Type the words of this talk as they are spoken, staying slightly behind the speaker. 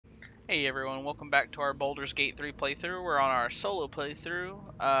Hey everyone, welcome back to our Baldur's Gate 3 playthrough. We're on our solo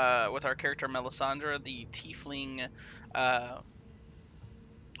playthrough with our character Melisandre, the tiefling uh,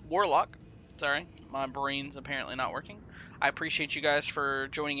 warlock. Sorry, my brain's apparently not working. I appreciate you guys for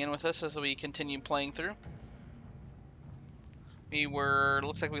joining in with us as we continue playing through.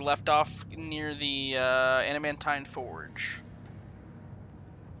 Looks like we left off near the Adamantine Forge.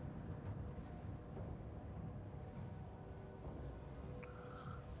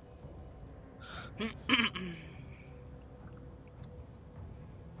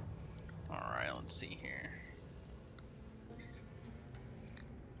 Alright, let's see here.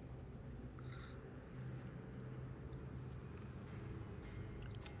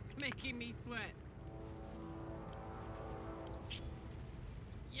 Making me sweat.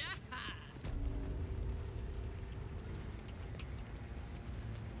 Yeah.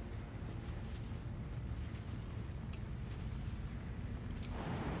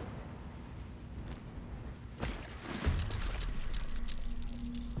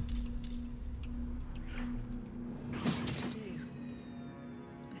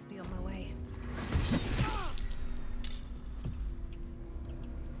 Must be on my way.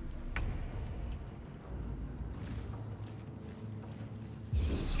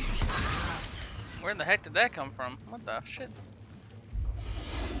 Where the heck did that come from? What the shit?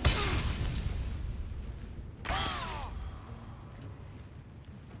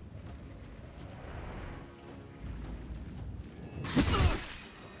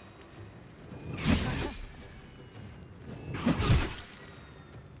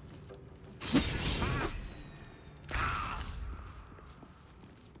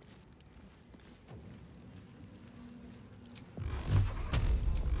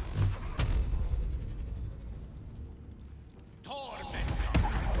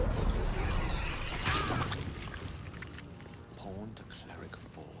 Pawn to cleric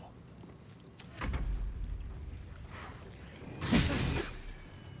 4.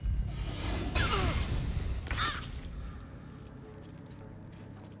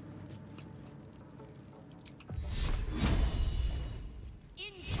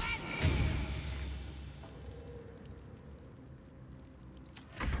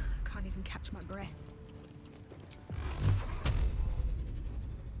 Can't even catch my breath.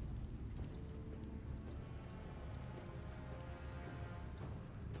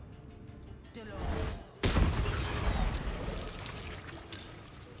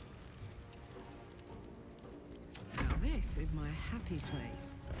 Now this is my happy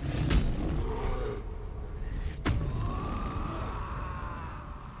place.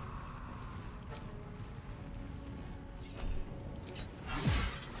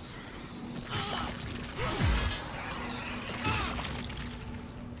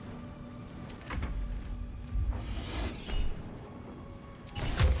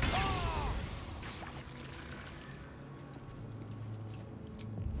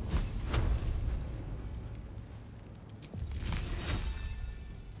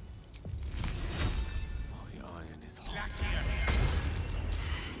 My iron is hot.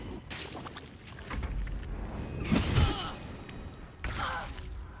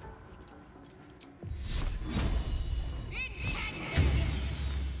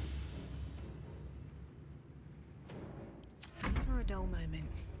 Never a dull moment.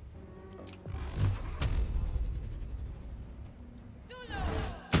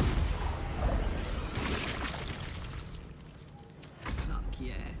 Fuck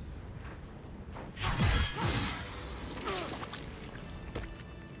yes.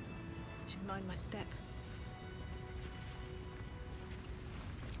 Should mind my step.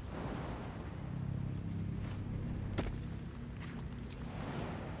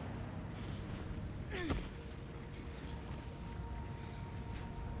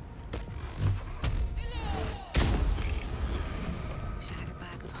 She had a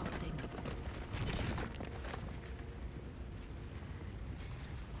bag of holding.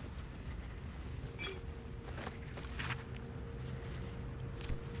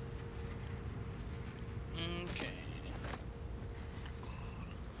 Okay.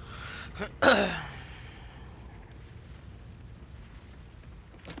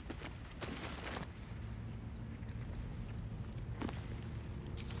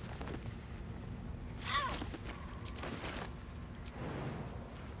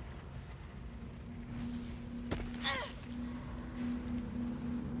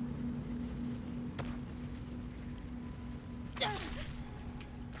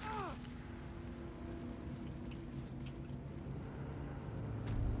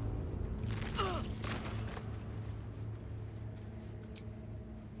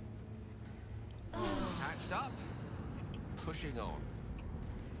 Patched up. Pushing on.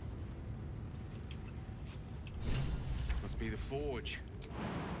 be the forge.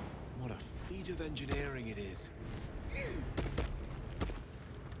 What a feat of engineering it is.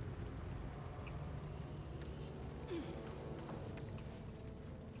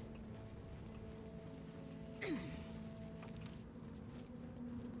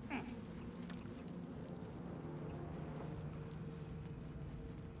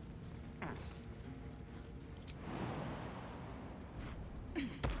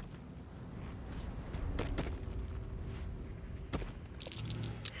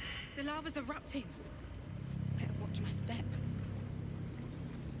 The lava's erupting. Better watch my step.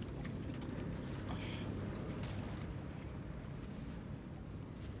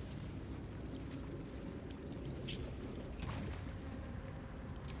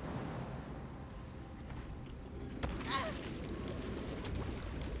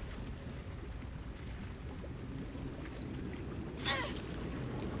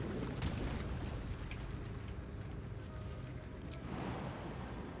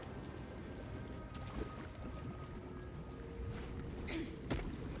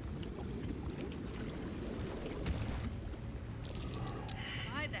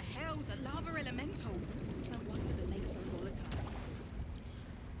 Why the hell's a lava elemental? No wonder the lake's so volatile.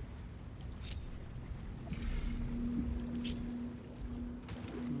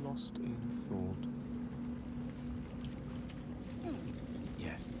 Lost in thought.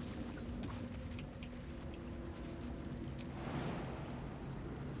 Yes.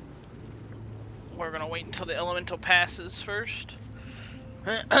 We're gonna wait until the elemental passes first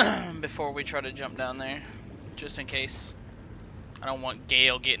before we try to jump down there, just in case. I don't want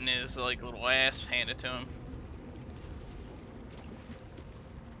Gale getting his like little ass handed to him.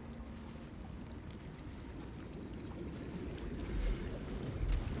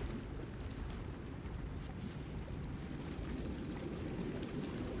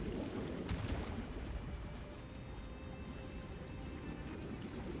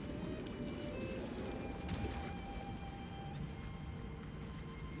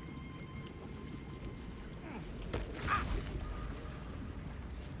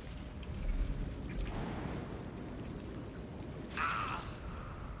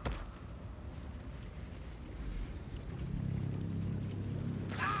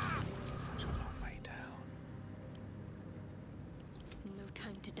 Such a long way down. No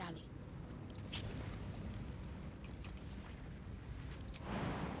time to dally.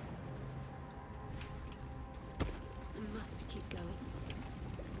 I must keep going.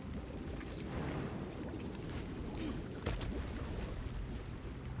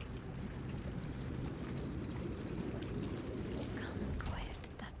 Calm and quiet,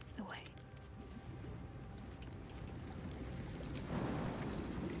 that's the way.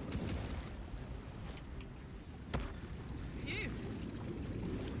 Phew.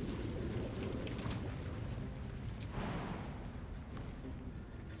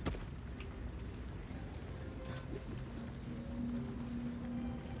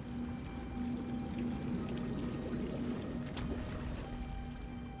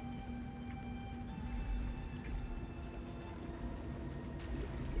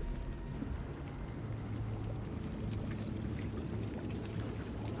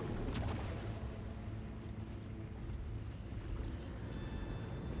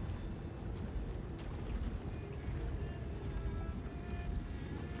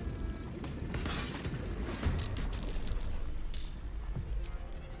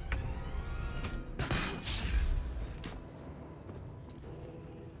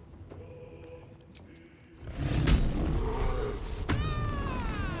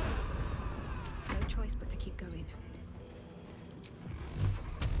 No choice but to keep going.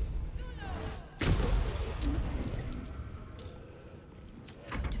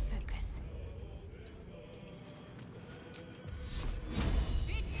 Got to focus.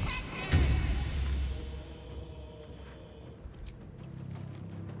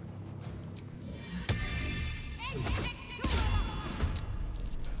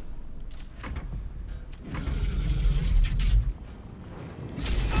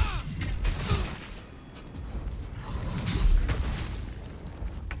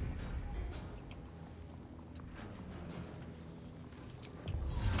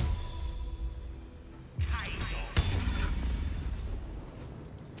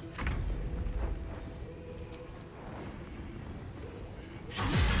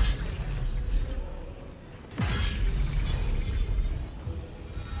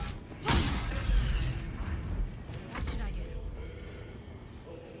 What should I do?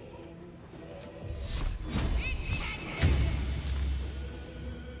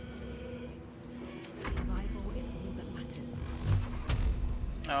 Survival is all that matters.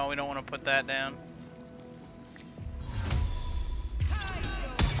 Oh, we don't want to put that down.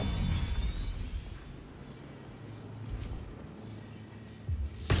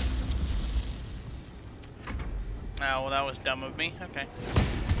 Oh, well, that was dumb of me. Okay.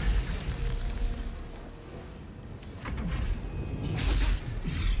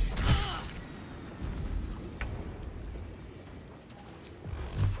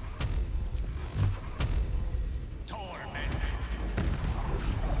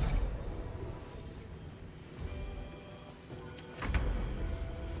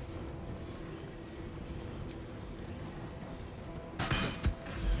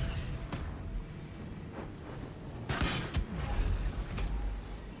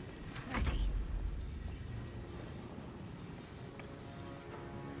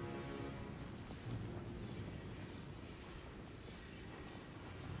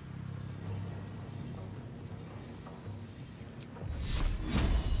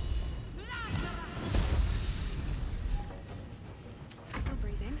 Still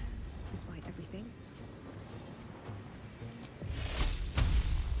breathing, despite everything.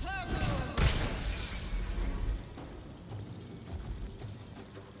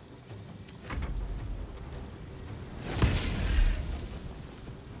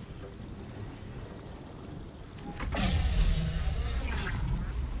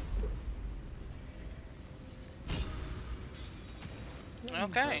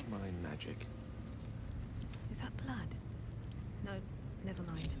 Okay. Mind magic. Is that blood? No, never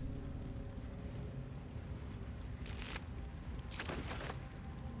mind.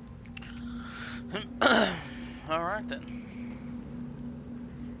 All right then.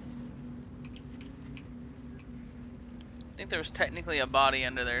 I think there was technically a body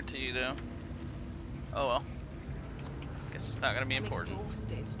under there too, though. Oh well. Guess it's not gonna be I'm important.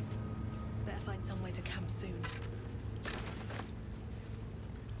 exhausted. Better find somewhere to camp soon.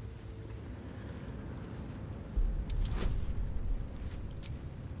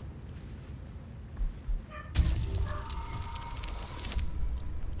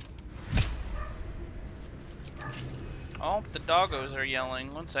 Oh, the doggos are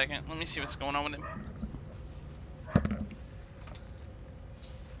yelling. One second. Let me see what's going on with him.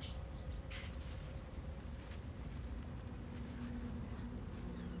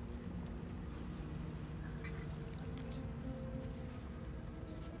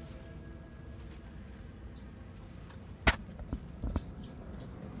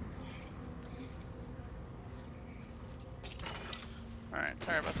 Alright,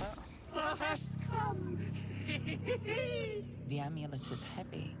 sorry about that. Thou hast come. The amulet is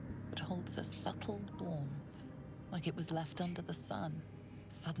heavy, but holds a subtle warmth, like it was left under the sun.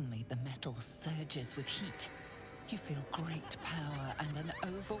 Suddenly, the metal surges with heat. You feel great power and an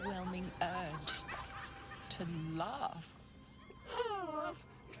overwhelming urge to laugh.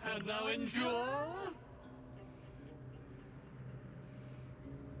 Can thou endure?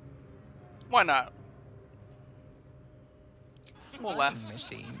 Why not? We'll laugh. Flying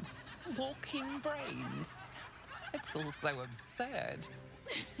machines, walking brains. It's all so absurd.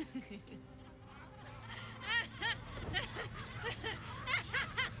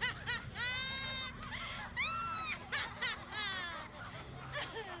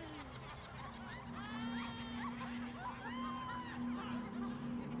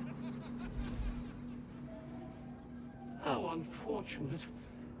 How unfortunate.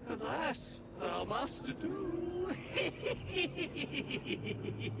 Alas, thou must do.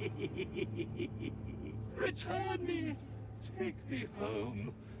 Return me, take me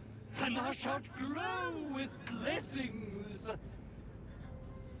home, and thou shalt glow with blessings.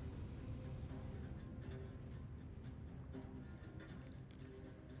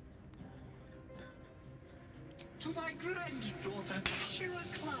 To my granddaughter, Shira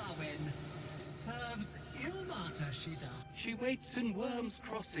Clarwen. Serves Ilmata, she does. She waits in Worm's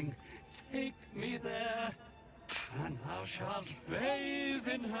Crossing. Take me there, and thou shalt bathe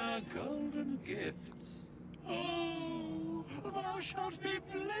in her golden gifts. Oh, thou shalt be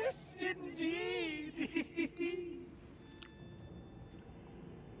blessed indeed.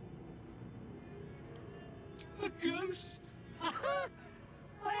 A ghost?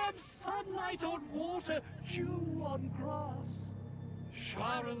 I am sunlight on water, dew on grass.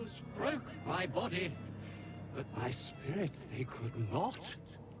 Sharons broke my body, but my spirit they could not.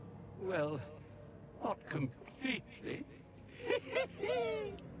 Well, not completely.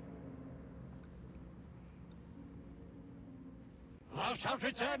 Thou shalt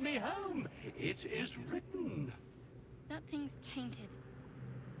return me home. It is written. That thing's tainted.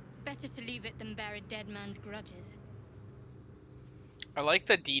 Better to leave it than bear a dead man's grudges. I like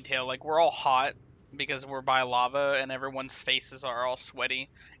the detail. Like, we're all hot because we're by lava and everyone's faces are all sweaty.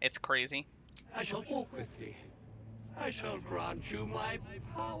 It's crazy. I shall walk with thee. I shall grant you my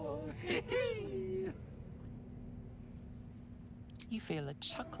power. You feel a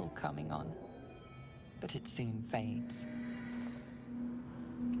chuckle coming on. but it soon fades.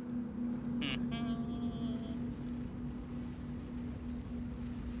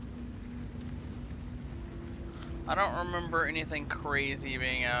 I don't remember anything crazy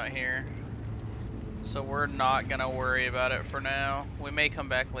being out here, so we're not gonna worry about it for now. We may come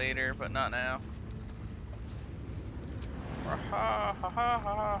back later, but not now. Ha ha ha ha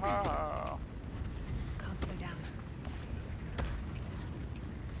ha ha. Can't slow down.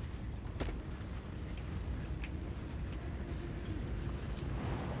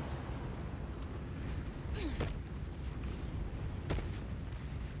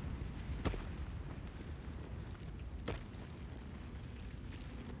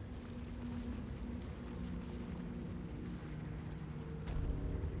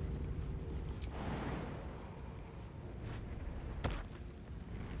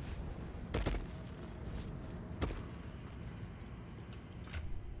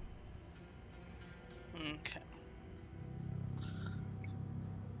 Okay.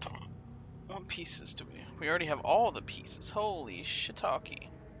 What pieces do we? We already have all the pieces. Holy shiitake.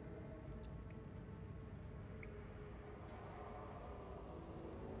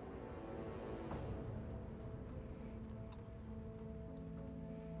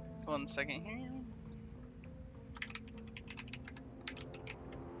 One second here.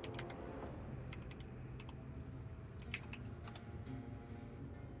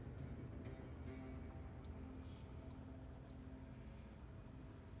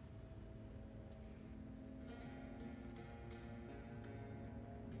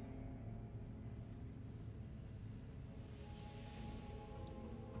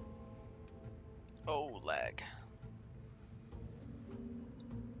 Oh, lag.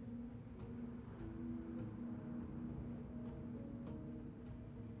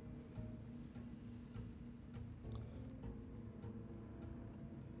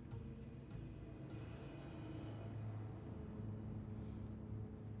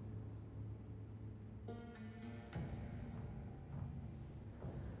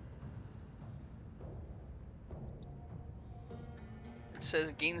 It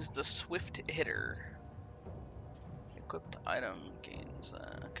says gains the swift hitter. Equipped item gains.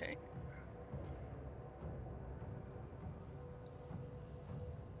 Okay.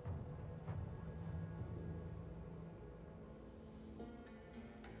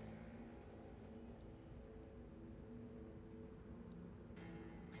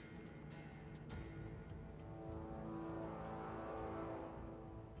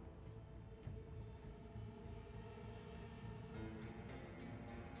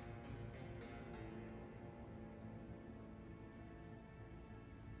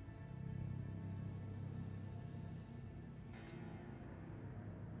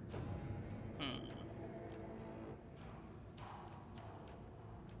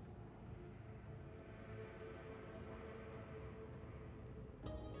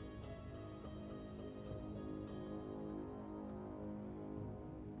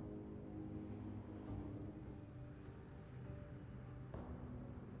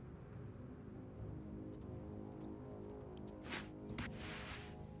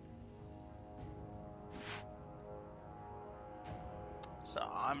 So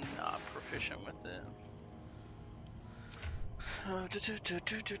I'm not proficient with it.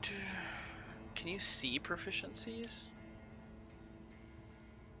 Can you see proficiencies?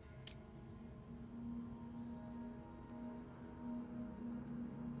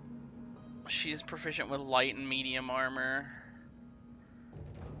 She's proficient with light and medium armor.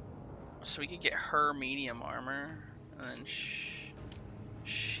 So we could get her medium armor. And then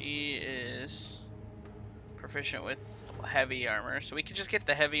she is proficient with heavy armor. So we could just get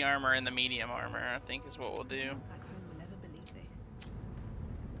the heavy armor and the medium armor, I think is what we'll do. Back home will never believe this.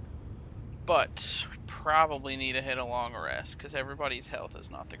 But we probably need to hit a long rest because everybody's health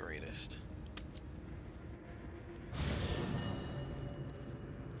is not the greatest.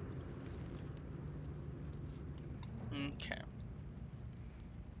 Okay.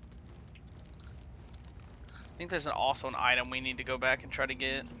 I think there's also an item we need to go back and try to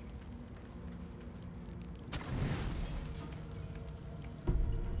get.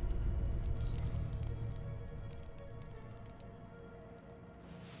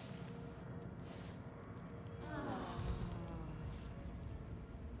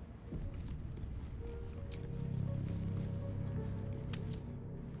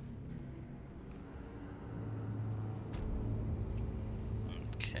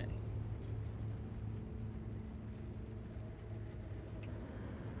 Okay.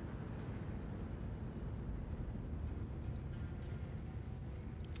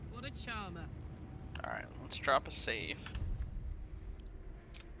 What a charmer. Alright, let's drop a save.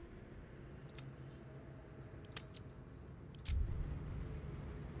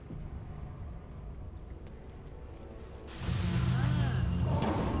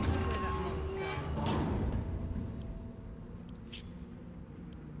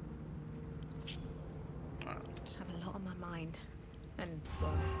 again.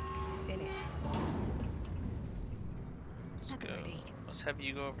 Well, in it. Let's I'm go. ready. Let's have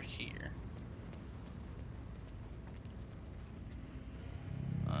you go over here.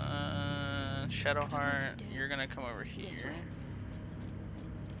 Shadowheart, do. you're gonna come over This here. way.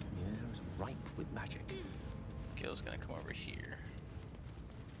 The air is ripe with magic. Gil's gonna come over here.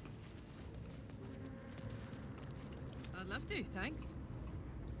 I'd love to, thanks.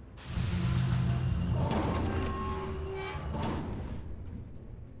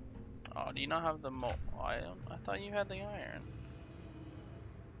 Oh, do you not have the iron? I thought you had the iron.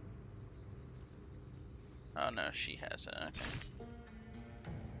 Oh no, she has it. Okay.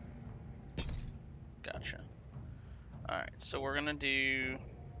 Gotcha. Alright, so we're gonna do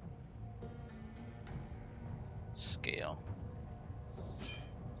scale.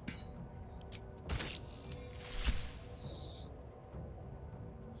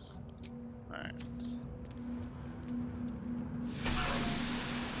 Alright.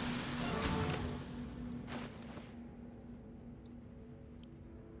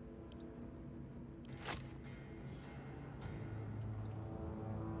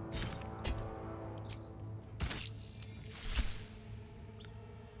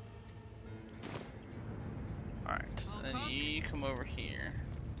 Alright, then you come over here.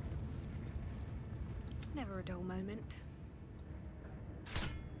 Never a dull moment.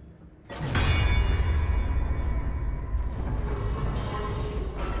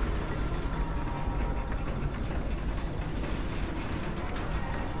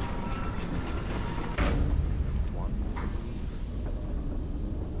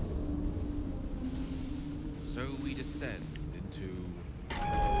 So we descend into...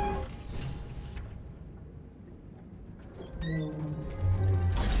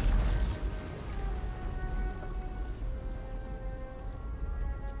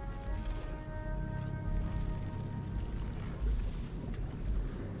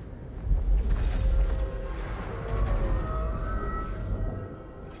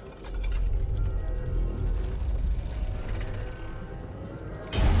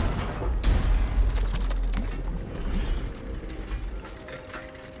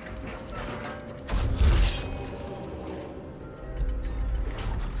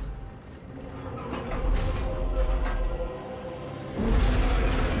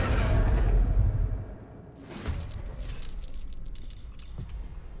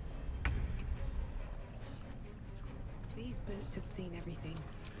 These boots have seen everything.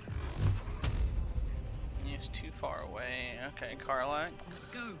 He's too far away. Okay, Karlak. Let's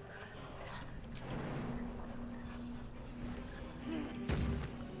go.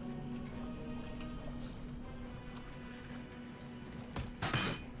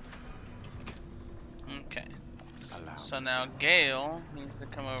 Okay. Allow So me now to Gale needs to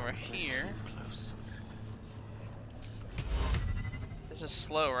come over here. close. This is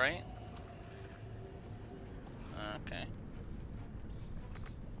slow, right? Okay.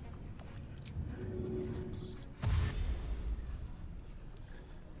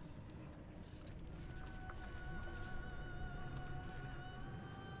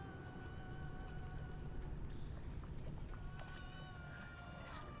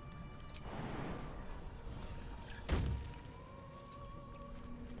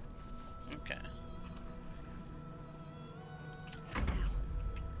 Okay.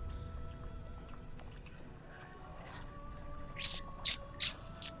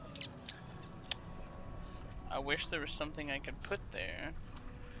 I wish there was something I could put there.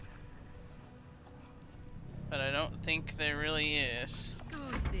 But I don't think there really is.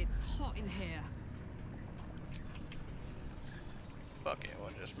 Gods, it's hot in here. Fuck it,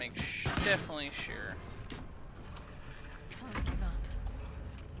 we'll just make definitely sure. Can't give up.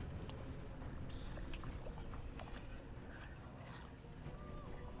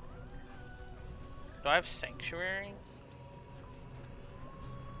 Do I have Sanctuary?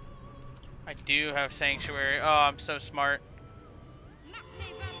 I do have Sanctuary. Oh, I'm so smart.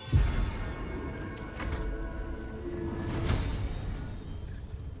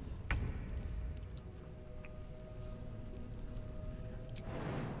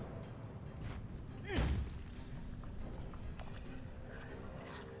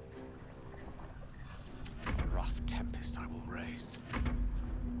 A rough tempest I will raise.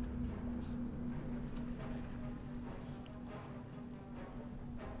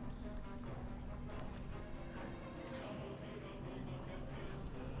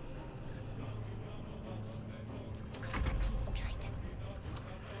 Concentrate.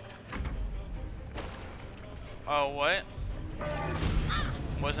 Oh, what?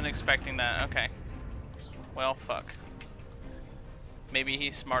 Wasn't expecting that. Okay. Well, fuck. Maybe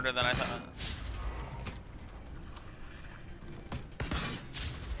he's smarter than I thought.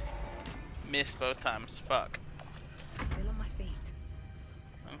 Missed both times. Fuck. Still on my feet.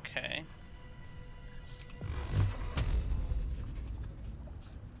 Okay.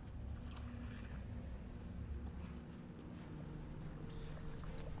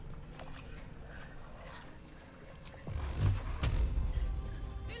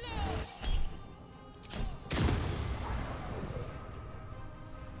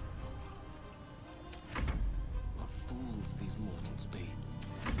 What fools these mortals be.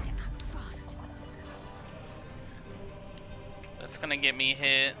 Need to act fast. That's gonna get me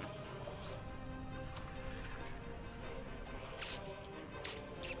hit.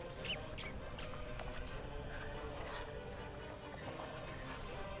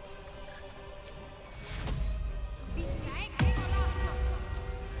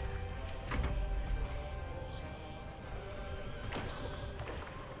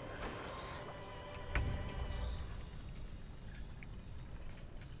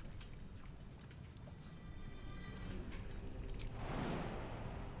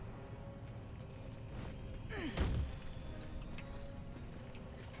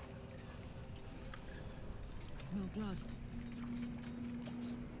 Smell blood.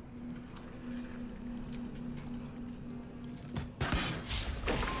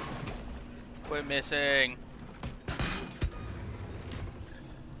 Quit missing.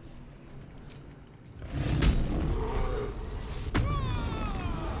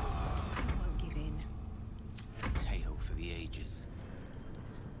 Won't give in. Tale for the ages.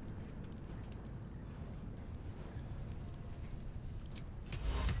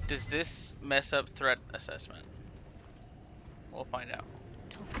 Does this mess up threat assessment? We'll find out.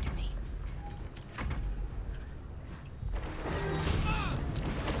 Talk to me.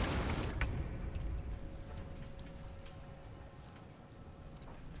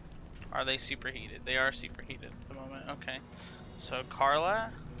 Are they superheated? They are superheated at the moment. Okay. So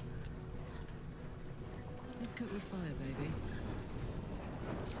Carla. Let's cook with fire, baby.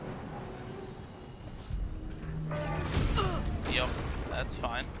 Yep, that's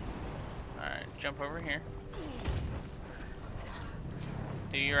fine. Alright, jump over here.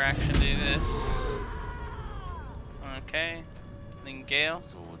 Do your action, do this. Okay. Then Gale,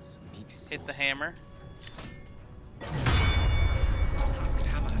 Swords meet hit the sorcery. hammer. Blasted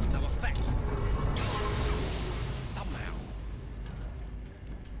hammer has no effect. Somehow.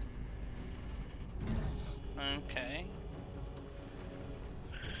 Okay.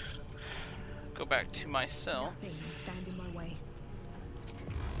 Go back to my cell. Nothing will stand in my way.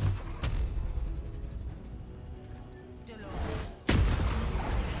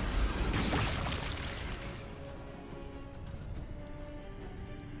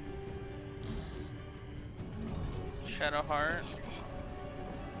 Shadowheart. Finish this.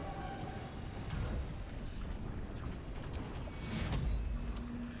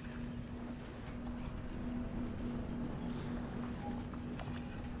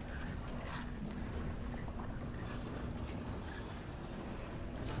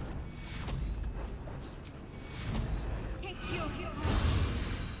 Take your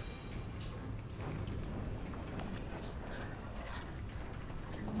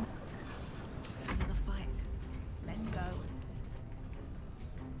Another fight. Let's go.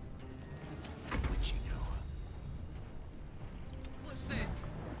 Witching hour. Watch this.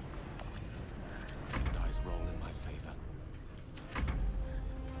 Dice roll in my favor.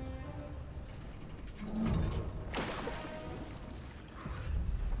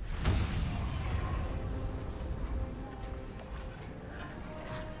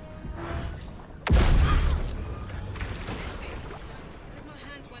 As if my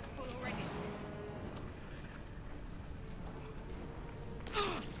hands weren't full already.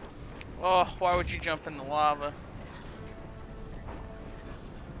 Oh, why would you jump in the lava?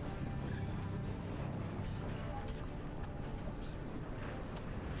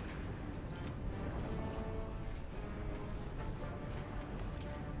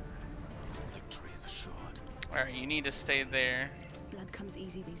 Victory is assured. Alright, you need to stay there. Blood comes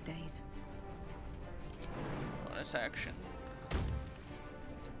easy these days. Bonus action.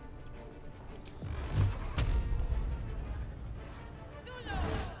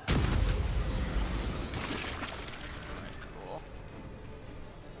 Cool.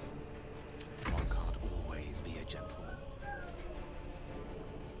 One can't always be a gentleman.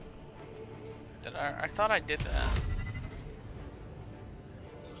 Did I thought I did that.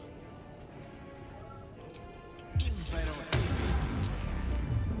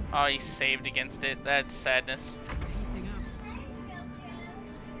 Oh, he saved against it. That's sadness. Heating up.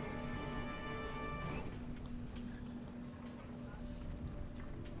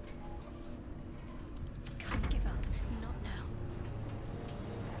 Can't give up. Not now.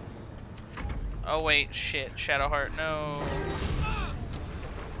 Oh wait, shit. Shadowheart, no.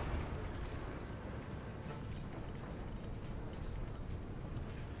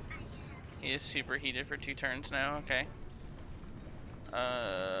 He is superheated for 2 turns now, okay.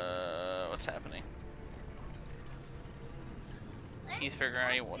 What's happening? He's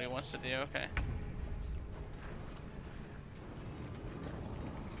figuring out what he wants to do, okay.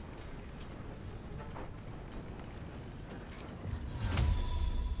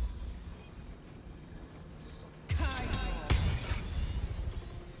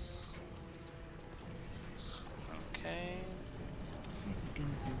 Okay. This is gonna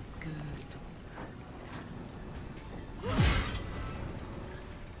feel good.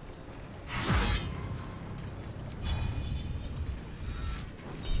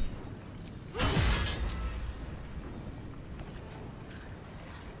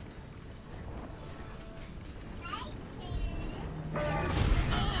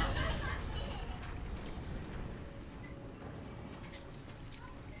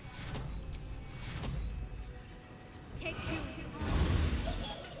 Take you.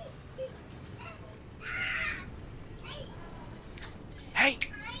 Hey!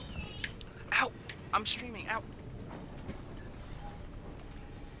 Ow! I'm streaming, ow!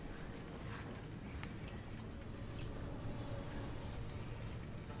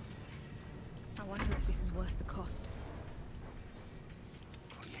 I wonder if this is worth the cost.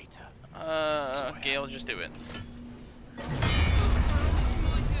 Creator. Gale, just do it.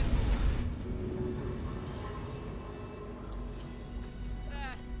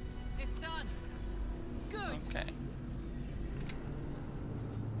 It's done. Good. Okay.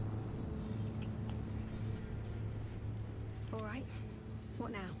 All right.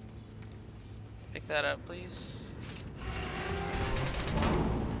 What now? Pick that up, please.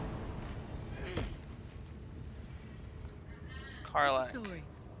 Carla, Story.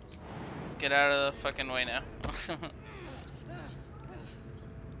 get out of the fucking way now.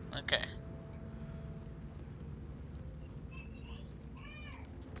 Okay.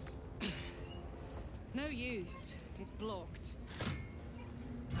 No use. It's blocked.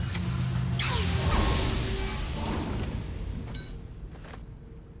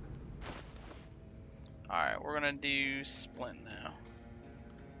 Alright, we're gonna do Splint now.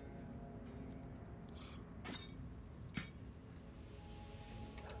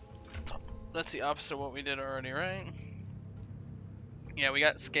 That's the opposite of what we did already, right? Yeah, we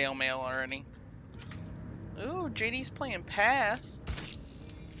got Scale Mail already. Ooh, JD's playing Path.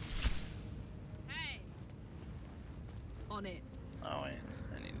 Hey. On it. Oh wait,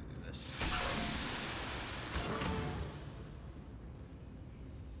 I need to do this.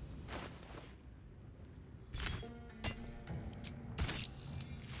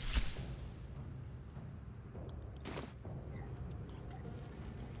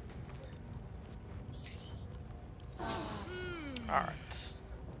 Alright.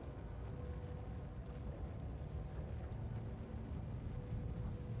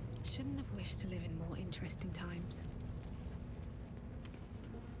 Shouldn't have wished to live in more interesting times.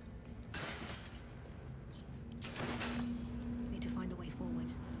 Need to find a way forward.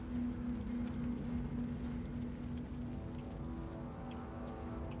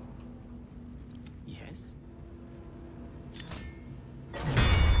 Yes?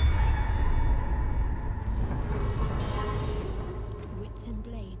 Wits and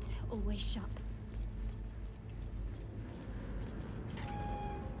blades always sharp.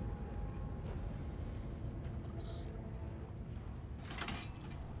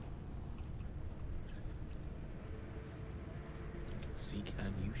 Seek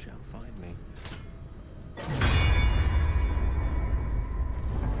and you shall find me.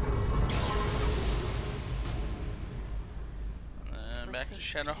 And back to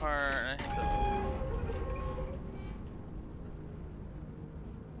Shadowheart.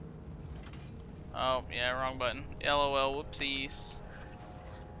 Oh, yeah, wrong button. LOL, whoopsies.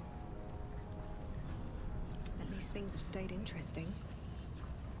 At least things have stayed interesting.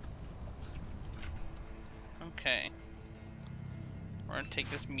 Okay. We're gonna take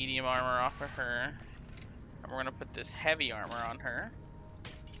this medium armor off of her. And we're gonna put this heavy armor on her.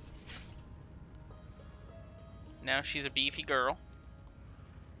 Now she's a beefy girl.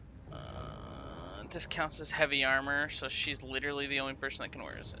 This counts as heavy armor, so she's literally the only person that can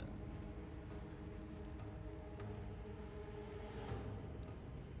wear it.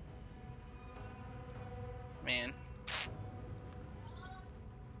 Man.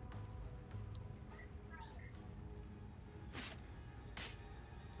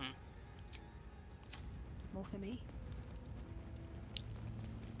 More for me?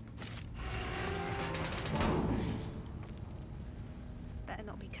 Better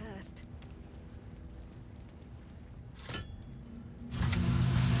not be cursed.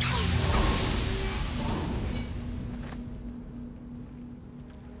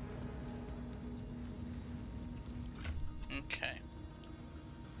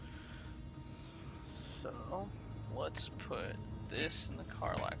 So let's put this in the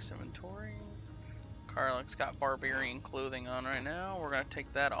Karlach's inventory. Karlach's got barbarian clothing on right now. We're gonna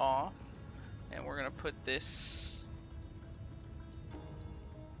take that off, and we're gonna put this.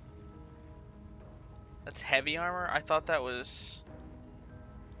 That's heavy armor? I thought that was...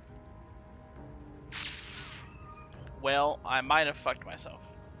 Well, I might have fucked myself.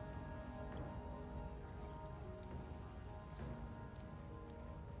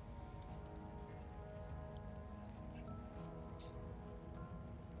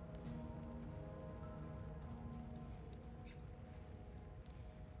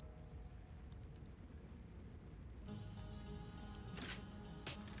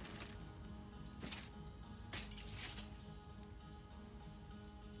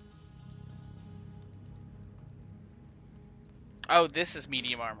 Oh, this is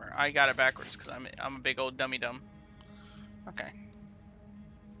medium armor. I got it backwards because I'm a big old dummy dumb. Okay.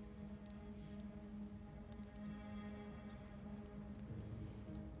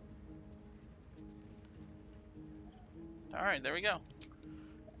 All right, there we go.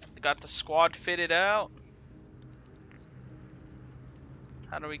 Got the squad fitted out.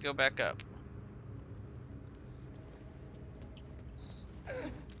 How do we go back up?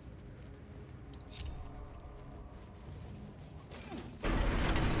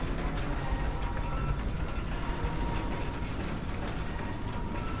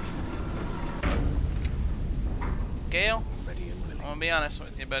 Gale, I'm gonna be honest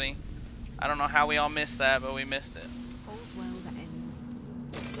with you, buddy. I don't know how we all missed that, but we missed it. All's well that ends.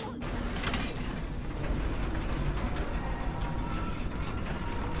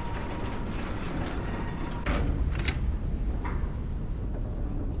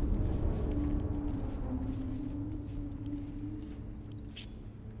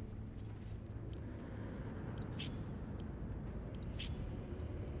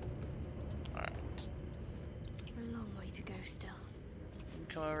 A long way to go still.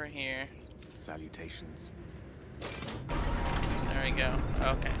 Come over here. Salutations. There we go.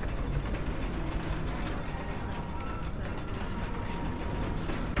 Okay.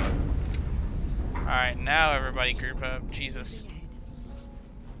 Alright, now everybody group up. Jesus.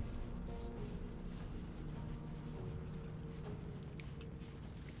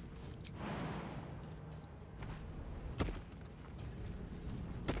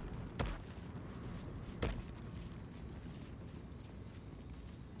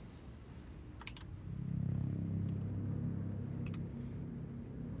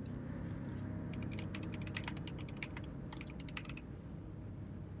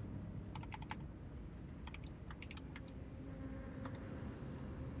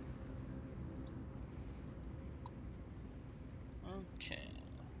 Okay.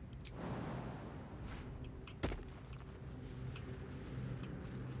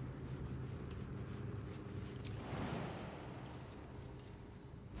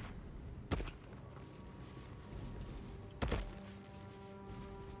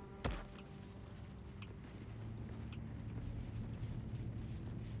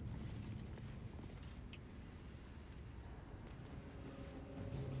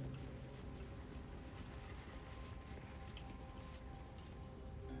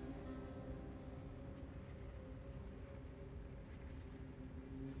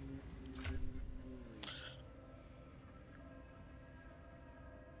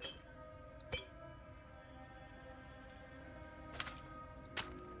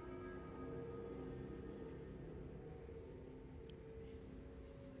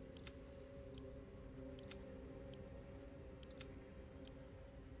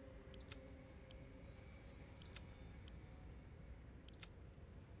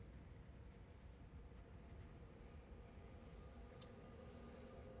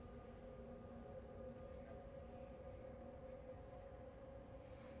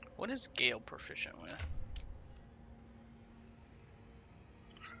 What is Gale proficient with?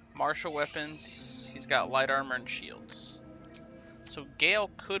 Martial weapons. He's got light armor and shields. So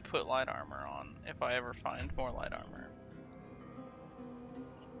Gale could put light armor on if I ever find more light armor.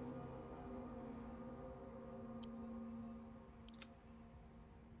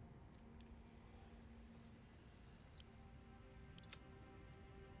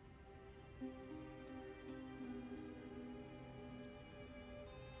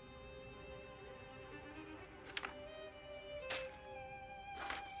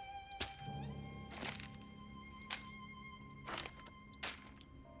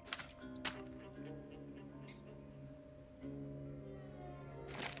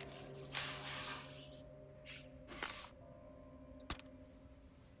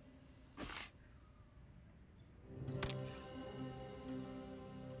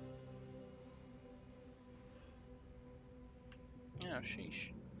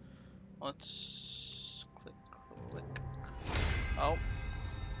 sheesh. Let's click, click. Oh,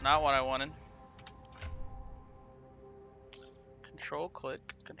 not what I wanted. Control click,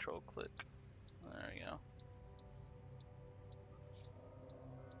 control click. There you go.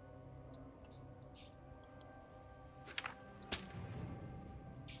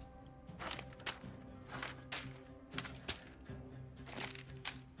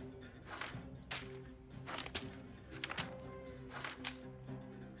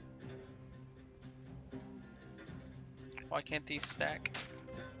 Why can't these stack?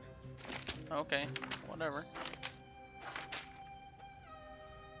 Okay, whatever.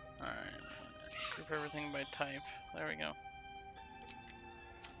 Alright, group everything by type. There we go.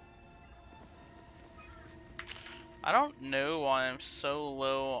 I don't know why I'm so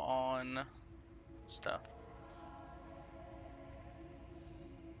low on stuff.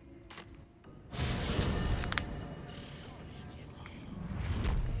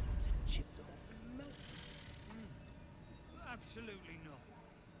 Absolutely not.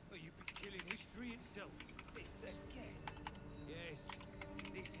 Oh, you've been killing history itself. This again? Yes,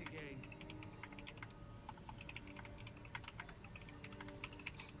 this again.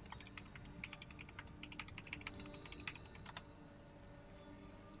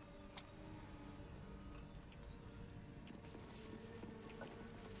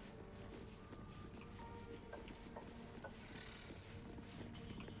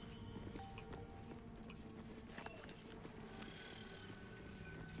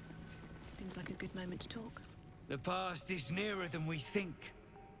 Seems like a good moment to talk. The past is nearer than we think.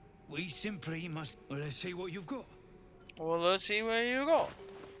 We simply must... Well, let's see what you've got. Well, let's see where you go.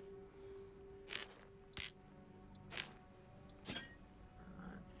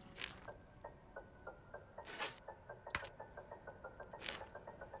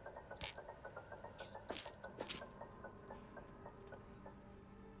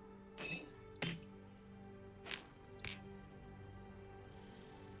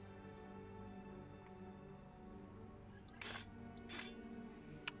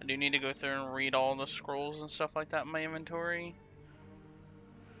 I do need to go through and read all the scrolls and stuff like that in my inventory.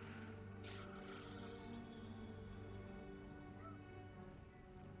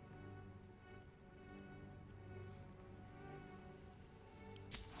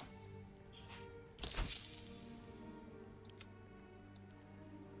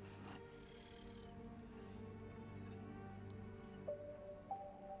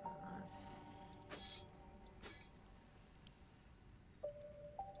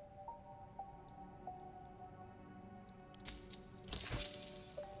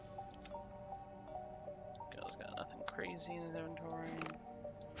 Guy's got nothing crazy in his inventory.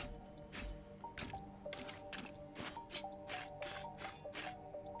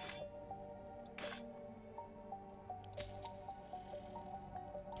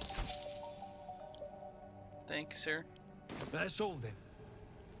 Thanks, sir. That's all then.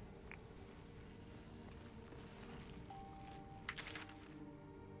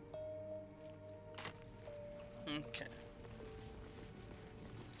 Okay.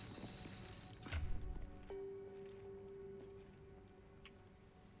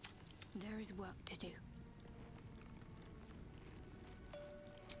 There is work to do.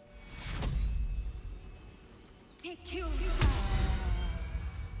 Take you.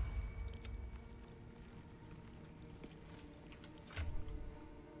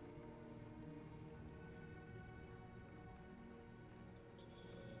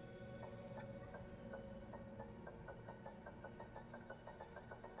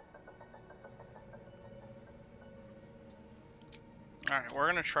 Alright, we're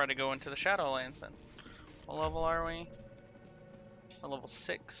gonna try to go into the Shadowlands then. What level are we? We're level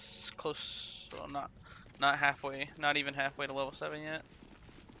 6, close, well, not halfway, not even halfway to level 7 yet.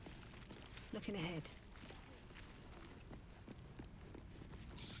 Looking ahead.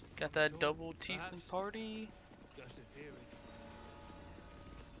 Got that double tiefling party. Just a theory.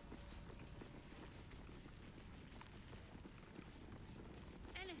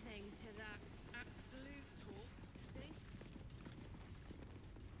 Anything to that absolute talk thing?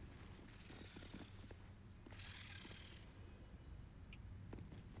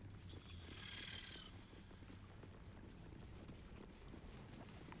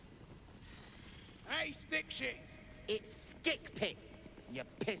 Hey, stick shit! It's stick pig, you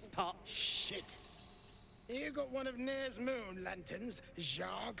piss pot. Shit. You got one of Nair's moon lanterns,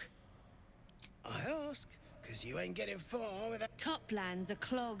 Zharg? I ask, because you ain't getting far with that. Toplands are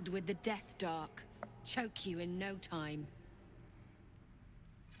clogged with the Death Dark. Choke you in no time.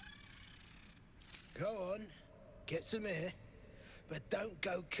 Go on, get some air. But don't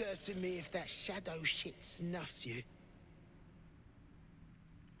go cursing me if that shadow shit snuffs you.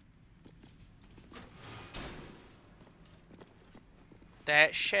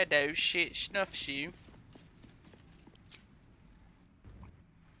 That shadow shit snuffs you.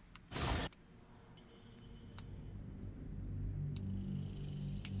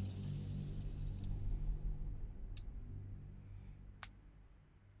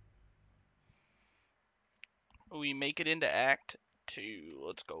 We make it into Act 2.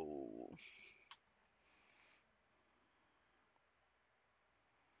 Let's go.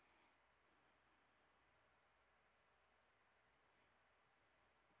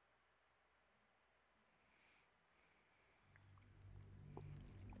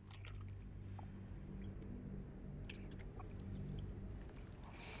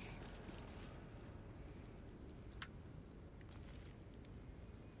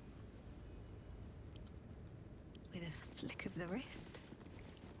 With a flick of the wrist.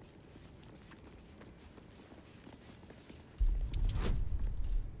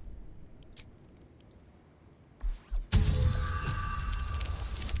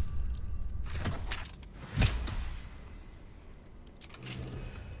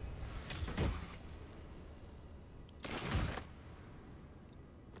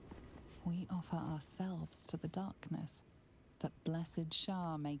 We offer ourselves to the darkness, that blessed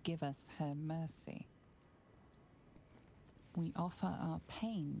Shah may give us her mercy. We offer our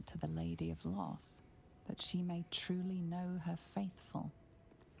pain to the Lady of Loss, that she may truly know her faithful.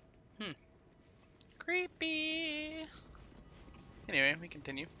 Creepy. Anyway, we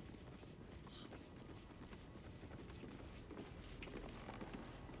continue.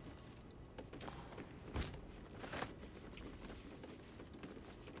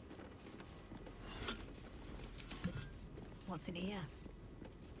 What's in here?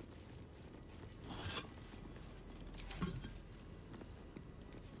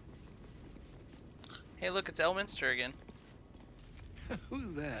 Hey, look, it's Elminster again.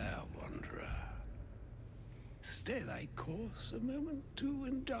 Who there, wanderer? Stay thy course a moment to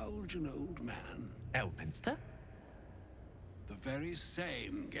indulge an old man. Elminster? The very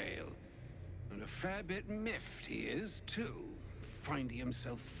same, Gale. And a fair bit miffed he is, too, finding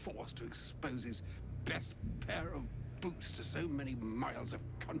himself forced to expose his best pair of boots to so many miles of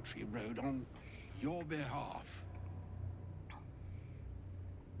country road on your behalf.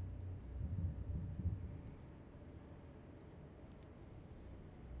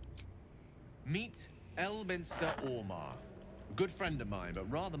 Meet Elminster Ormar. A good friend of mine,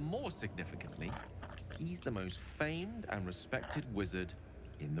 but rather more significantly, he's the most famed and respected wizard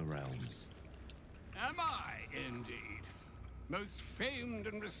in the realms. Am I, indeed? Most famed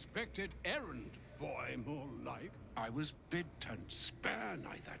and respected errand boy, more like. I was bid to spare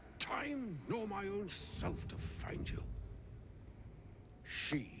neither time nor my own self to find you.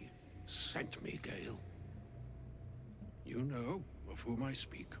 She sent me, Gale. You know of whom I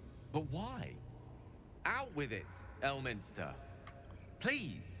speak. But why? Out with it, Elminster.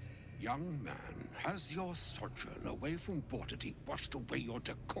 Please. Young man, has your sojourn away from Bortity washed away your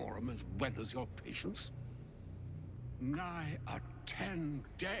decorum as well as your patience? Nigh a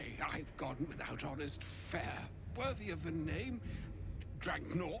 10-day I've gone without honest fare, worthy of the name.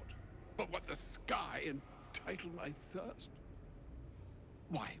 Drank naught, but what the sky entitled my thirst.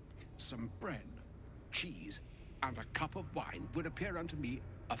 Why, some bread, cheese, and a cup of wine would appear unto me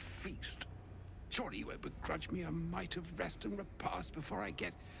a feast. Surely you won't begrudge me a mite of rest and repast before I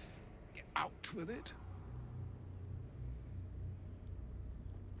get out with it?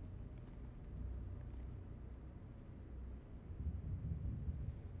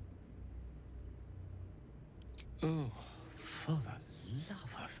 Oh, for the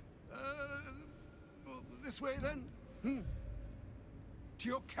love of... This way then? To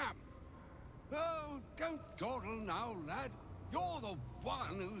your camp? Oh, don't dawdle now, lad. You're the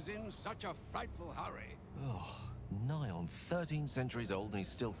one who's in such a frightful hurry. Oh, nigh on 13 centuries old and he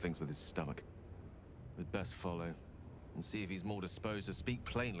still thinks with his stomach. We'd best follow and see if he's more disposed to speak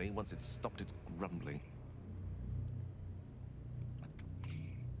plainly once it's stopped its grumbling.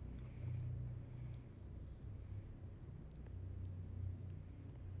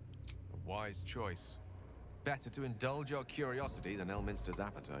 A wise choice. Better to indulge your curiosity than Elminster's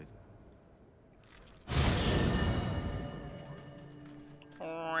appetite.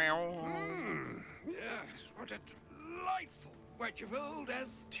 Yes, what a delightful wedge of old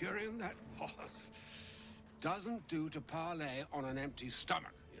Arthurian that was. Doesn't do to parley on an empty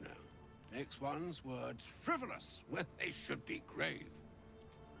stomach, you know. Makes one's words frivolous when they should be grave.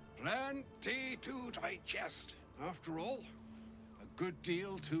 Plenty to digest, after all. A good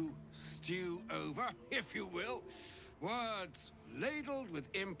deal to stew over, if you will. Words ladled with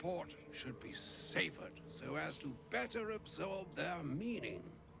import should be savored so as to better absorb their meaning.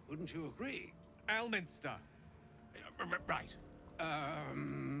 Wouldn't you agree? Elminster! Right.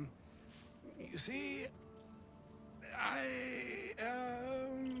 You see,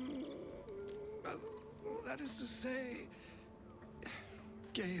 well, that is to say,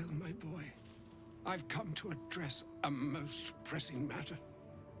 Gale, my boy, I've come to address a most pressing matter.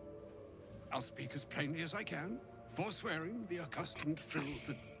 I'll speak as plainly as I can, forswearing the accustomed frills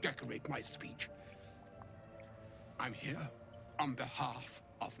that decorate my speech. I'm here on behalf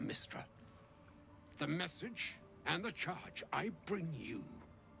of Mistra. The message and the charge I bring you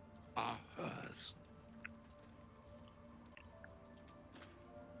are hers.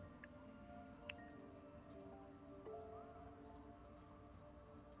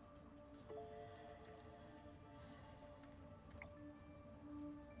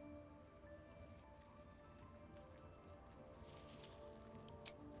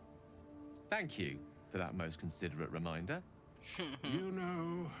 Thank you for that most considerate reminder. You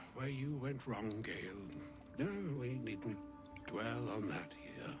know where you went wrong, Gale. No, we needn't dwell on that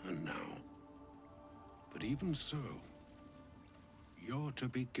here and now. But even so, you're to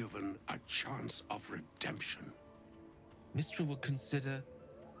be given a chance of redemption. Mistra would consider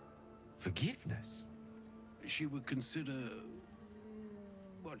forgiveness. She would consider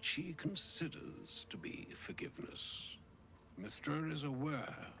what she considers to be forgiveness. Mistra is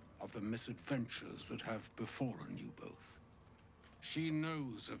aware of the misadventures that have befallen you both. She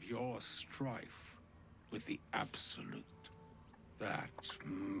knows of your strife with the Absolute, that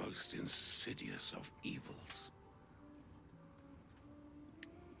most insidious of evils.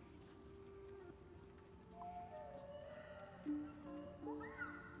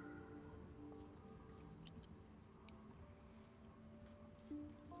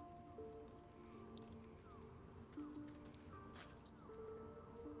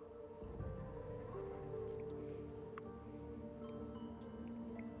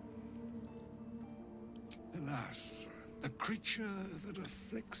 Alas, the creature that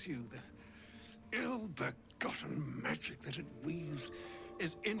afflicts you, the ill-begotten magic that it weaves,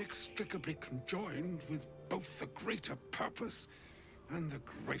 is inextricably conjoined with both the greater purpose and the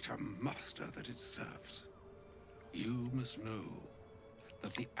greater master that it serves. You must know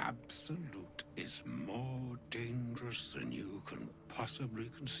that the Absolute is more dangerous than you can possibly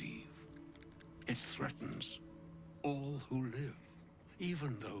conceive. It threatens all who live,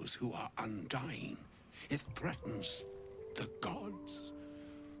 even those who are undying. It threatens the gods,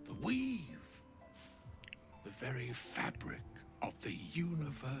 the weave, the very fabric of the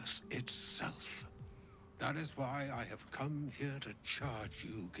universe itself. That is why I have come here to charge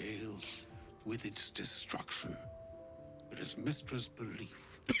you, Gale, with its destruction. It is Mistra's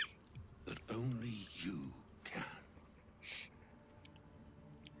belief that only you can.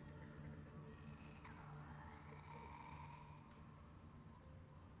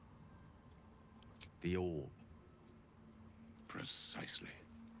 The orb. Precisely.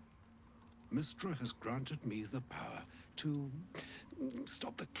 Mistra has granted me the power to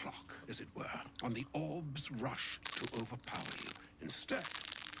stop the clock, as it were, on the orb's rush to overpower you. Instead,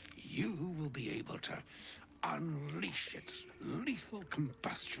 you will be able to unleash its lethal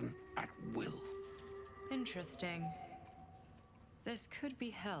combustion at will. Interesting. This could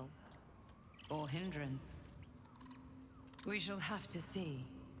be help, or hindrance. We shall have to see.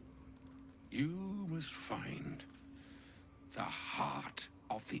 You must find the heart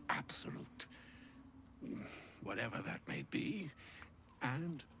of the Absolute, whatever that may be,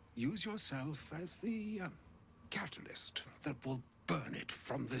 and use yourself as the catalyst that will burn it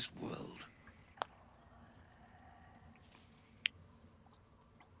from this world.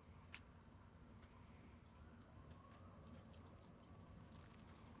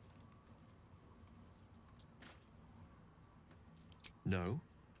 No,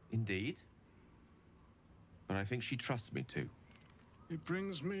 indeed. But I think she trusts me too. It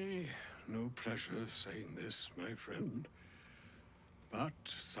brings me no pleasure saying this, my friend, but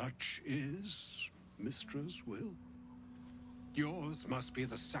such is Mistra's will. Yours must be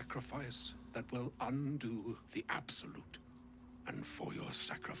the sacrifice that will undo the Absolute, and for your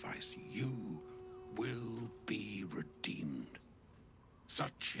sacrifice you will be redeemed.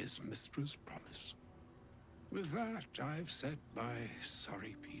 Such is Mistra's promise. With that, I've said my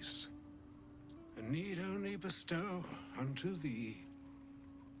sorry piece, and need only bestow unto thee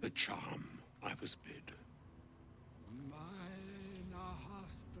the charm I was bid. Meine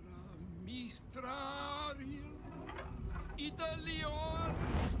Hastra Mistraril Italior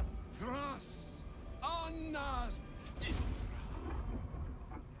Thras Annas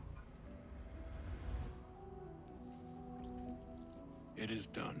It is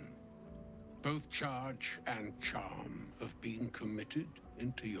done. Both charge and charm have been committed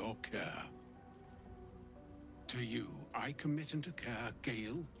into your care. To you, I commit into care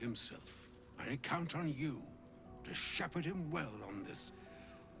Gale himself. I count on you to shepherd him well on this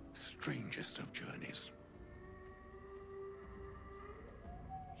strangest of journeys.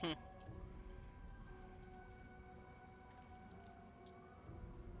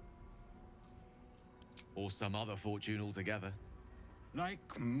 Or some other fortune altogether.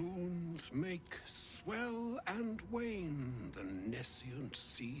 Like moons make swell and wane the nescient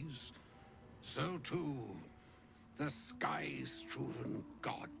seas, so too the sky-strewn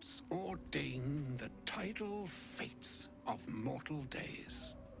gods ordain the tidal fates of mortal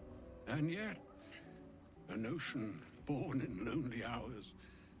days. And yet, an ocean born in lonely hours,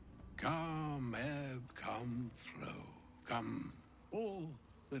 come ebb, come flow, come all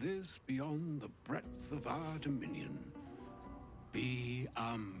that is beyond the breadth of our dominion. Be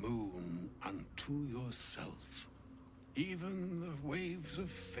a moon unto yourself. Even the waves of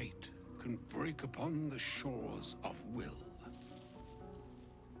fate can break upon the shores of will.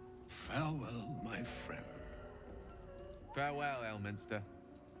 Farewell, my friend. Farewell, Elminster.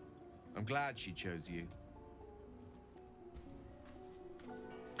 I'm glad she chose you.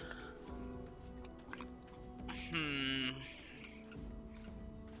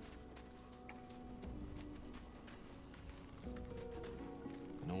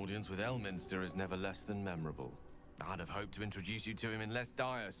 An audience with Elminster is never less than memorable. I'd have hoped to introduce you to him in less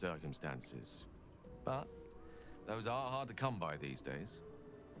dire circumstances. But those are hard to come by these days.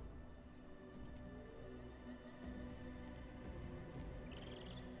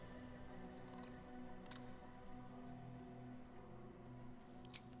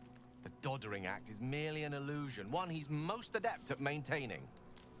 The Doddering Act is merely an illusion, one he's most adept at maintaining.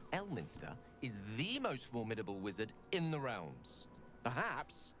 Elminster is the most formidable wizard in the realms.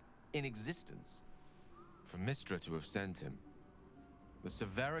 Perhaps in existence. For Mystra to have sent him, the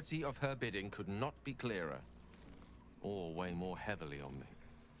severity of her bidding could not be clearer, or weigh more heavily on me.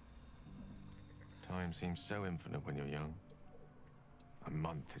 Time seems so infinite when you're young. A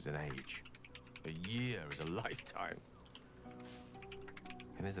month is an age. A year is a lifetime.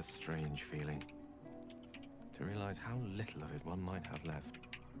 It is a strange feeling to realize how little of it one might have left.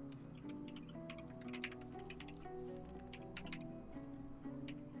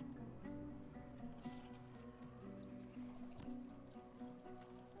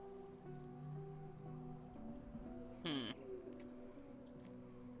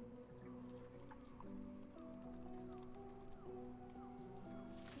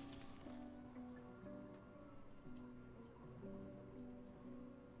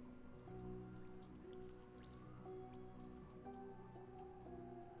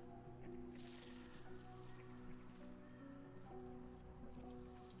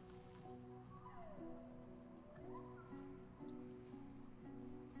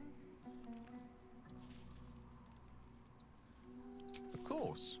 Of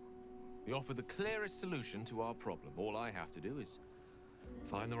course. We offer the clearest solution to our problem. All I have to do is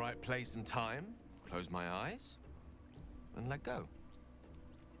find the right place and time, close my eyes, and let go.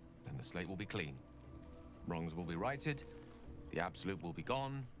 Then the slate will be clean. Wrongs will be righted, the absolute will be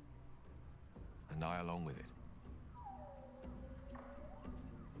gone, and I along with it.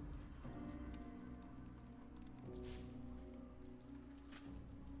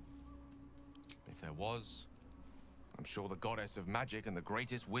 If there was, I'm sure the goddess of magic and the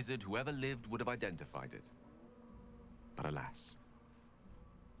greatest wizard who ever lived would have identified it. But alas,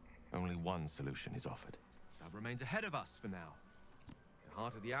 only one solution is offered. That remains ahead of us for now. The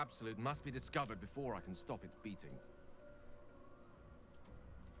heart of the Absolute must be discovered before I can stop its beating.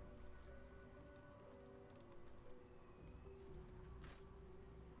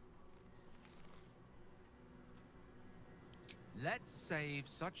 Let's save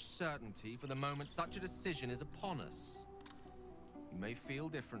such certainty for the moment such a decision is upon us. You may feel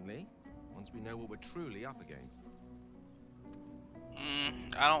differently once we know what we're truly up against.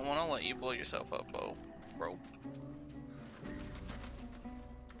 I don't want to let you blow yourself up, bro.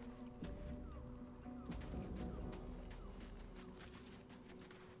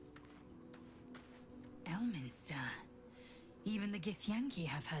 Elminster. Even the Githyanki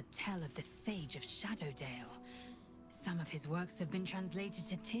have heard tell of the Sage of Shadowdale. Some of his works have been translated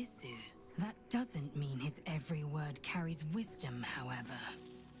to Tirsu. That doesn't mean his every word carries wisdom, however.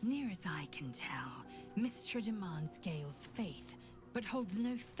 Near as I can tell, Mystra demands Gale's faith, but holds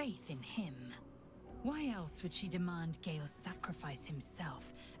no faith in him. Why else would she demand Gale sacrifice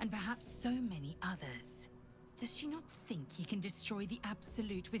himself, and perhaps so many others? Does she not think he can destroy the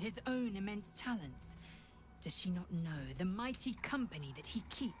Absolute with his own immense talents? Does she not know the mighty company that he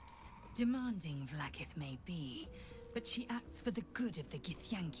keeps? Demanding Vlaakith may be, but she acts for the good of the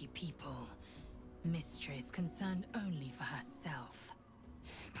Githyanki people. Mistress concerned only for herself.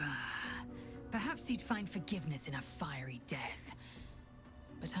 Perhaps he'd find forgiveness in a fiery death.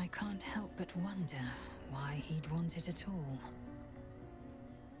 But I can't help but wonder why he'd want it at all.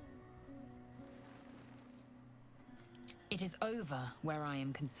 It is over where I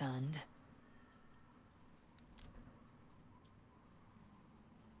am concerned.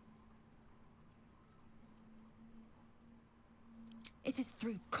 It is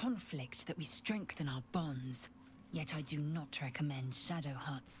through conflict that we strengthen our bonds. Yet I do not recommend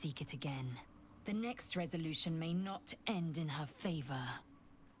Shadowheart seek it again. The next resolution may not end in her favor.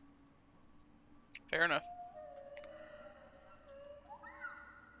 Fair enough.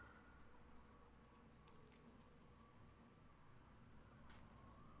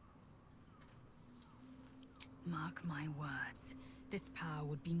 Mark my words, this power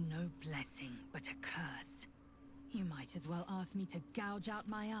would be no blessing, but a curse. You might as well ask me to gouge out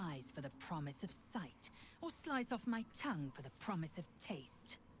my eyes for the promise of sight, or slice off my tongue for the promise of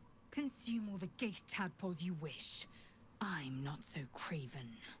taste. Consume all the gate tadpoles you wish. I'm not so craven.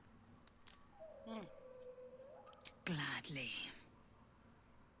 Gladly.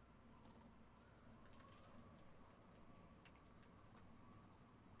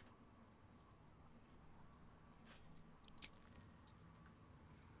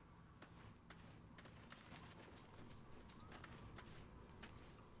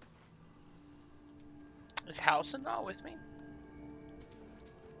 Is Howson not with me?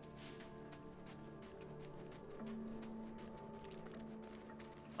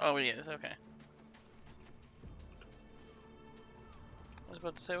 Oh, he is, okay. I was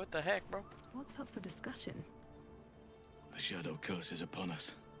about to say, what the heck, bro? What's up for discussion? The shadow curse is upon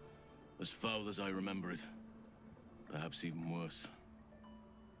us. As foul as I remember it. Perhaps even worse.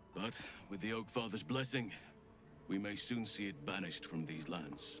 But, with the Oak Father's blessing, we may soon see it banished from these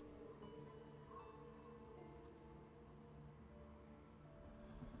lands.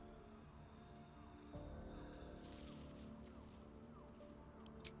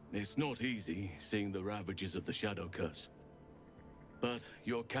 It's not easy, seeing the ravages of the Shadow Curse. But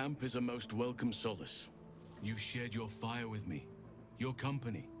your camp is a most welcome solace. You've shared your fire with me, your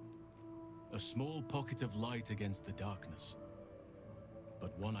company. A small pocket of light against the darkness.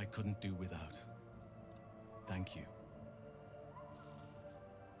 But one I couldn't do without. Thank you.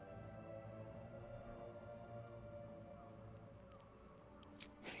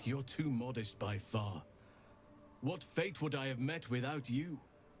 You're too modest by far. What fate would I have met without you?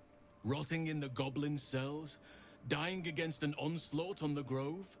 Rotting in the goblin cells? Dying against an onslaught on the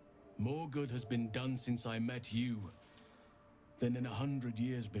grove? More good has been done since I met you than in 100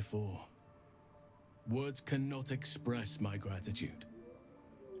 years before. Words cannot express my gratitude.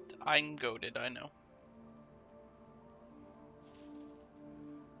 I'm goated, I know.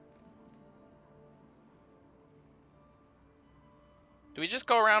 Do we just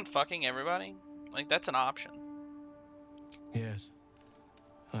go around fucking everybody? Like, that's an option. Yes,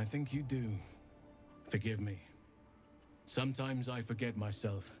 I think you do. Forgive me. Sometimes I forget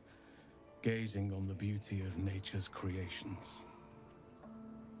myself, gazing on the beauty of nature's creations.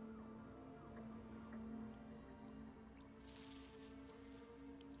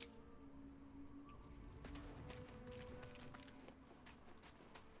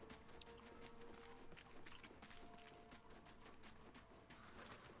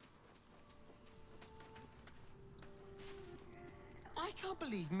 I can't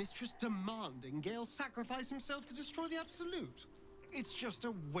believe Mistress demanding Gale sacrifice himself to destroy the Absolute. It's just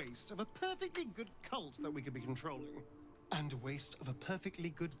a waste of a perfectly good cult that we could be controlling. And a waste of a perfectly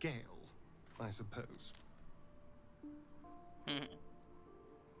good Gale, I suppose. I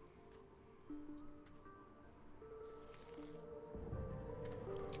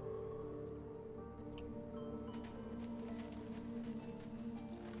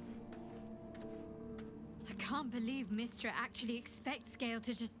can't believe Mistra actually expects Gale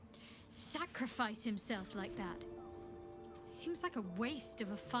to just sacrifice himself like that. Seems like a waste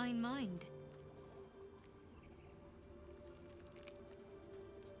of a fine mind.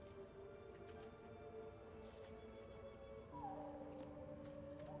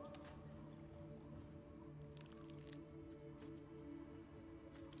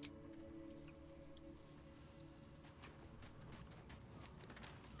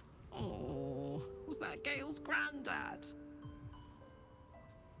 Oh, was that Gale's granddad?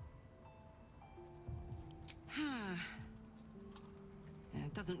 Yeah,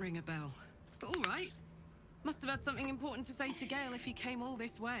 it doesn't ring a bell. But all right. Must have had something important to say to Gale if he came all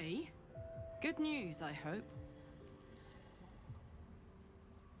this way. Good news, I hope.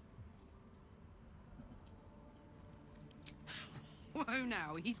 Whoa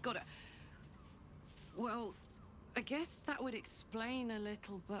now, he's got a... Well, I guess that would explain a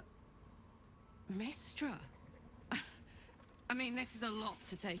little, but... Mistra? I mean, this is a lot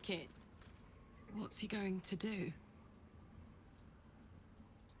to take in. What's he going to do?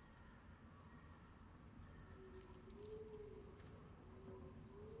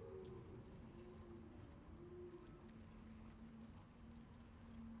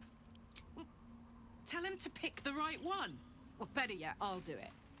 Well, tell him to pick the right one. Or better yet, I'll do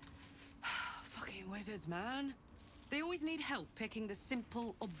it. Fucking wizards, man. They always need help picking the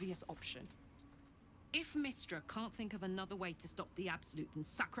simple, obvious option. If Mistra can't think of another way to stop the Absolute than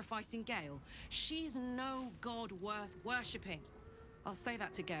sacrificing Gale, she's no god worth worshipping. I'll say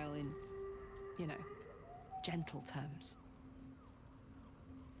that to Gale in, you know, gentle terms.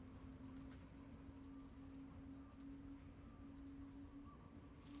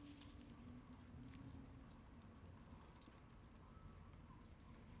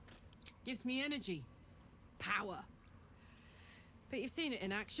 Gives me energy. Power. But you've seen it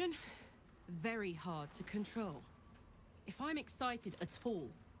in action. Very hard to control. If I'm excited at all,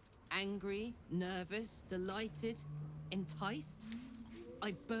 angry, nervous, delighted, enticed,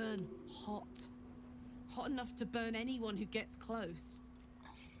 I burn hot. Hot enough to burn anyone who gets close.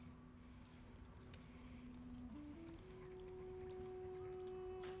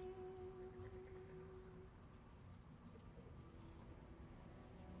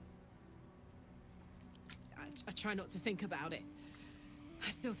 I try not to think about it. I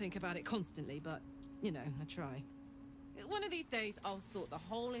still think about it constantly, but, you know, I try. One of these days, I'll sort the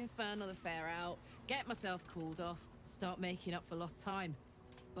whole infernal affair out, get myself cooled off, start making up for lost time.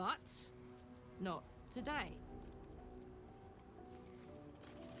 But not today.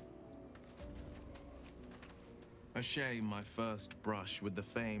 A shame my first brush with the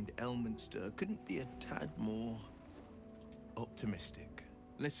famed Elminster couldn't be a tad more optimistic.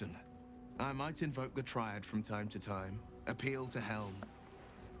 Listen, I might invoke the Triad from time to time, appeal to Helm,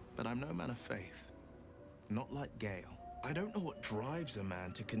 but I'm no man of faith. Not like Gale. I don't know what drives a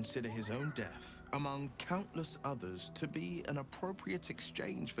man to consider his own death, among countless others, to be an appropriate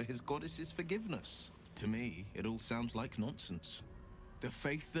exchange for his goddess's forgiveness. To me, it all sounds like nonsense. The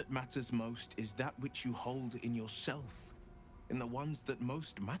faith that matters most is that which you hold in yourself, in the ones that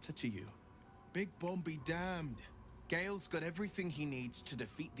most matter to you. Big Bomb be damned. Gale's got everything he needs to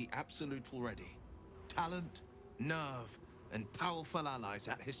defeat the Absolute already. Talent, nerve, and powerful allies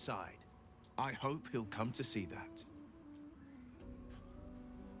at his side. I hope he'll come to see that.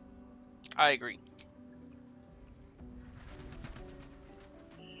 I agree.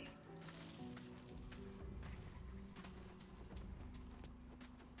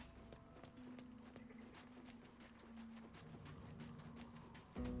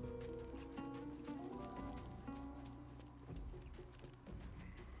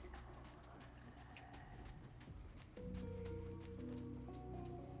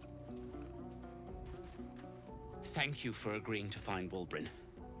 Thank you for agreeing to find Wulbren.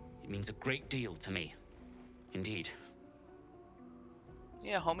 It means a great deal to me. Indeed.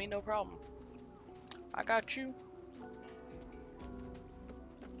 Yeah, homie, no problem. I got you.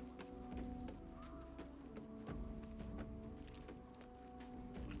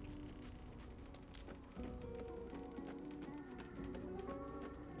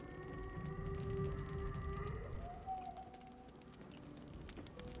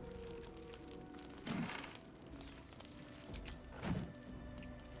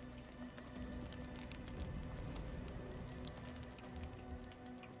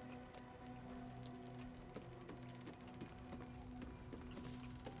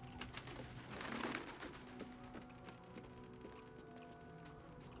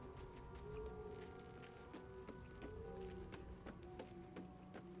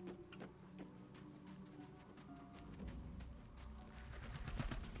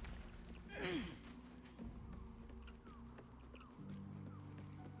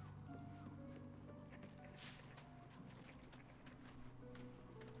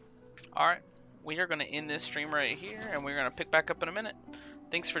 Alright, we are going to end this stream right here, and we're going to pick back up in a minute.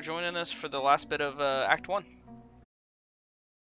 Thanks for joining us for the last bit of Act 1.